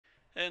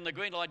And the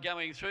green light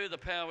going through, the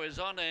power is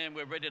on, and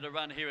we're ready to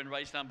run here in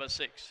race number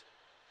 6.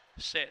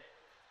 Set.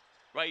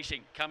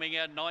 Racing, coming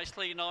out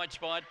nicely, Night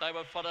Spite. They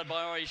were followed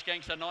by Irish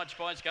Gangster. Night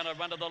Spite's going to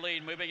run to the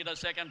lead, moving into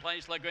second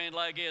place, Le Grand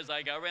Logie as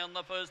they go around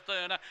the first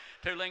turn.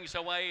 2 lengths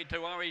away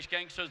to Irish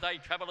Gangster as they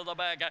travel to the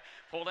back.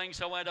 4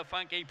 lengths away to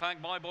Funky Punk,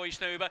 My Boy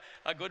Snoober.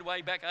 A good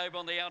way back over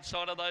on the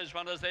outside of those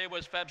runners there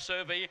was Fab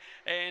Survey,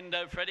 and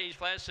Freddie's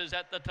Flash is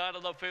at the tail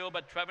of the field,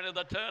 but travelling to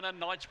the turn, and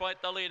Night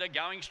Spite the leader,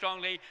 going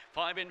strongly.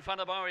 5 in front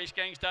of Irish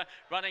Gangster,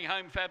 running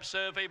home Fab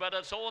Survey, but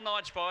it's all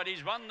Night Spite.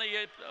 He's run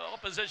the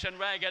opposition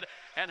ragged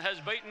and has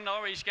beaten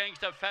Irish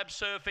Gangster, Fab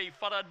Surfy,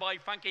 followed by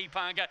Funky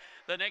Punk.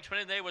 The next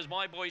one in there was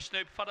My Boy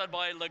Snoop, followed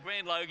by Le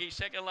Grand Logie.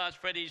 Second last,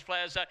 Freddie's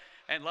Plaza.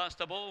 And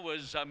last of all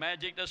was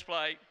Magic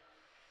Display.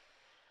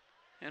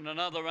 And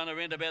another runner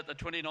in about the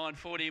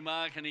 29.40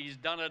 mark, and he's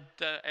done it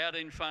out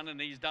in front,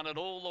 and he's done it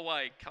all the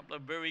way. Couple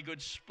of very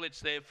good splits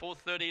there.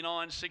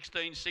 4:39,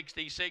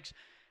 16:66,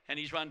 and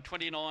he's run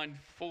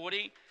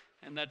 29.40,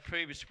 and that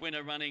previous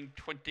winner running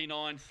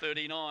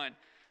 29.39.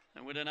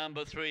 And with a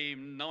number 3,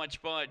 Night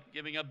Spite,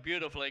 giving a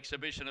beautiful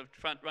exhibition of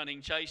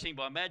front-running chasing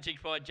by Magic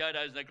Spite,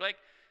 Jodo's Neglect,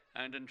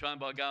 owned and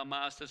trained by Gail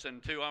Masters,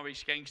 and 2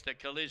 Irish Gangster,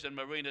 Collision,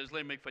 Marina's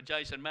Limerick for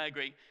Jason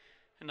Magri.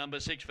 And number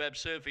 6, Fab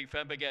Surfy,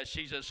 Fabregas,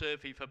 She's a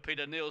Surfy for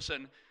Peter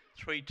Nielsen.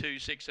 3, 2,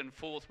 6 and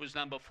 4th was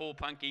number 4,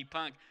 Punky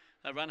Punk.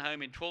 They run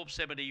home in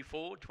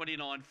 12.74,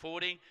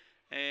 29.40.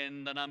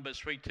 And the numbers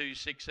 3, 2,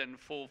 6 and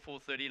 4,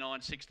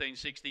 4:39,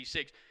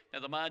 16:66. Now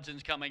the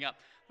margin's coming up.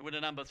 The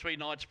winner number 3,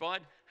 Night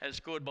Spite, has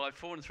scored by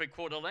 4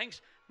 3/4 lengths.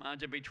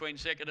 Margin between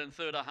second and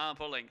third, a half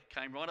a length.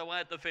 Came right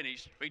away at the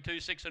finish. 3, 2,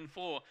 6 and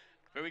 4.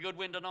 Very good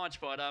win to Night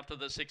Spite after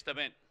the 6th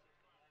event.